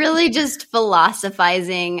 it's really just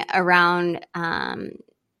philosophizing around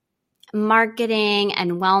marketing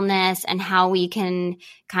and wellness and how we can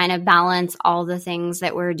kind of balance all the things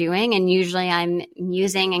that we're doing. And usually I'm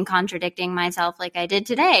musing and contradicting myself like I did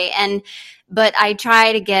today. But I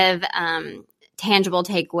try to give tangible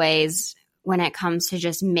takeaways when it comes to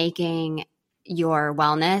just making your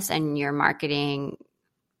wellness and your marketing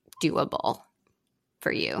doable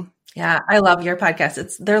for you. Yeah, I love your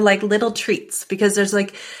podcast. They're like little treats, because there's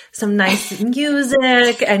like some nice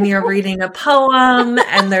music and you're reading a poem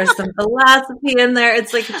and there's some philosophy in there.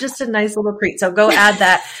 It's like just a nice little treat. So go add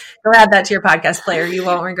that to your podcast player. You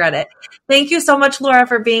won't regret it. Thank you so much, Laura,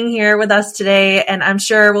 for being here with us today. And I'm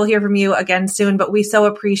sure we'll hear from you again soon, but we so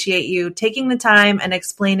appreciate you taking the time and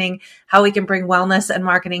explaining how we can bring wellness and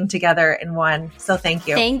marketing together in one. So thank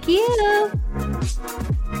you. Thank you.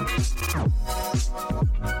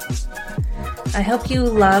 I hope you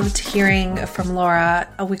loved hearing from Laura.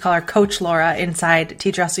 We call her Coach Laura inside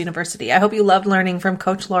Teacher Hustle University. I hope you loved learning from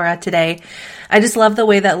Coach Laura today. I just love the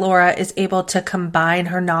way that Laura is able to combine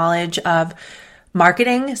her knowledge of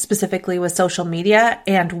marketing, specifically with social media,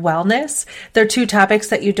 and wellness. They're two topics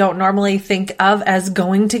that you don't normally think of as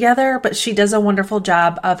going together, but she does a wonderful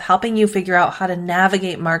job of helping you figure out how to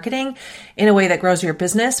navigate marketing in a way that grows your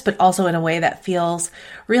business, but also in a way that feels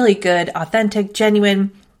really good, authentic,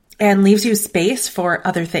 genuine, and leaves you space for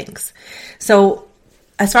other things. So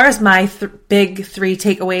as far as my big 3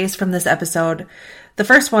 takeaways from this episode, the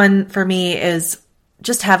first one for me is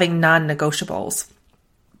just having non-negotiables,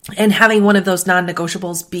 and having one of those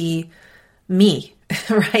non-negotiables be me,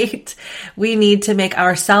 right? We need to make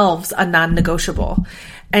ourselves a non-negotiable.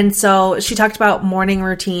 And so she talked about morning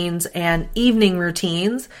routines and evening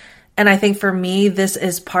routines. And I think for me, this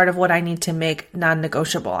is part of what I need to make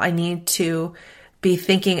non-negotiable. I need to be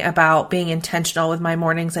thinking about being intentional with my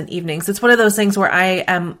mornings and evenings. It's one of those things where I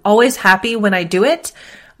am always happy when I do it,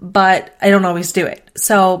 but I don't always do it.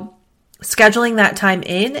 So scheduling that time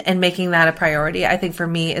in and making that a priority, I think for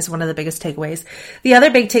me is one of the biggest takeaways. The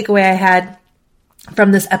other big takeaway I had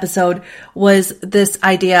from this episode was this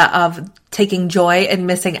idea of taking joy and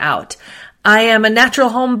missing out. I am a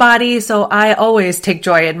natural homebody, so I always take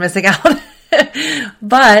joy in missing out.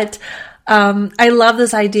 But I love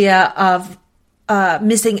this idea of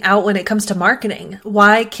missing out when it comes to marketing.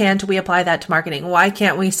 Why can't we apply that to marketing? Why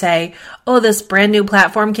can't we say, oh, this brand new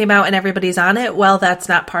platform came out and everybody's on it? Well, that's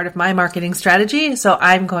not part of my marketing strategy, so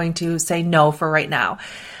I'm going to say no for right now.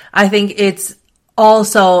 I think it's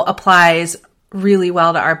also applies really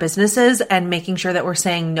well to our businesses and making sure that we're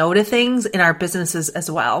saying no to things in our businesses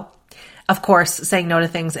as well. Of course, saying no to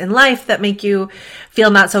things in life that make you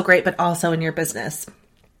feel not so great, but also in your business.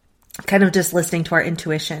 Kind of just listening to our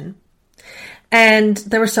intuition. And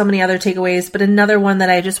there were so many other takeaways, but another one that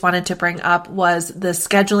I just wanted to bring up was the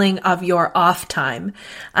scheduling of your off time.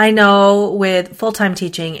 I know with full-time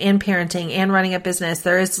teaching and parenting and running a business,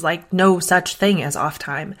 there is like no such thing as off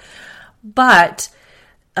time. But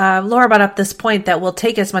Laura brought up this point that we'll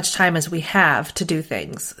take as much time as we have to do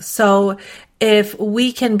things. So if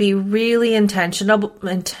we can be really intentional about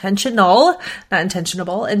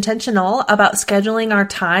scheduling our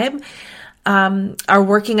time, our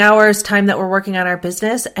working hours, time that we're working on our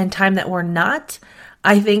business, and time that we're not,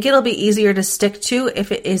 I think it'll be easier to stick to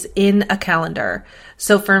if it is in a calendar.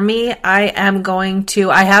 So for me, I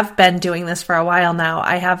have been doing this for a while now.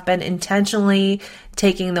 I have been intentionally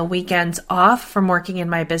taking the weekends off from working in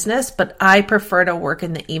my business, but I prefer to work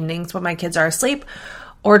in the evenings when my kids are asleep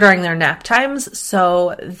or during their nap times.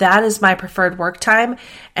 So that is my preferred work time.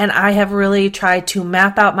 And I have really tried to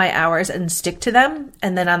map out my hours and stick to them.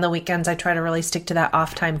 And then on the weekends, I try to really stick to that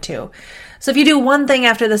off time too. So if you do one thing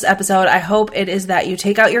after this episode, I hope it is that you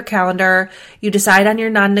take out your calendar, you decide on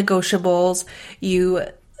your non-negotiables, you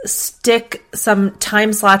stick some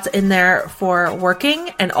time slots in there for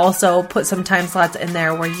working, and also put some time slots in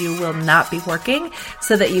there where you will not be working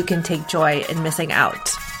so that you can take joy in missing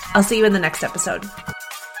out. I'll see you in the next episode.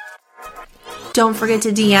 Don't forget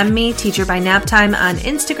to DM me, Teacher by Naptime, on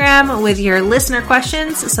Instagram with your listener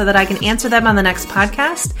questions so that I can answer them on the next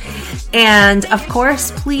podcast. And of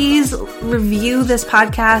course, please review this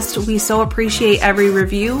podcast. We so appreciate every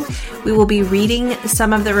review. We will be reading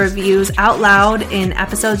some of the reviews out loud in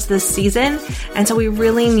episodes this season. And so we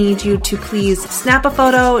really need you to please snap a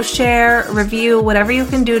photo, share, review, whatever you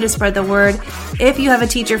can do to spread the word. If you have a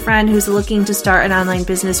teacher friend who's looking to start an online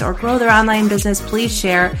business or grow their online business, please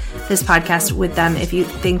share this podcast with them if you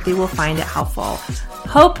think they will find it helpful.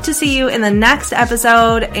 Hope to see you in the next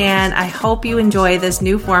episode, and I hope you enjoy this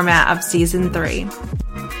new format of season 3.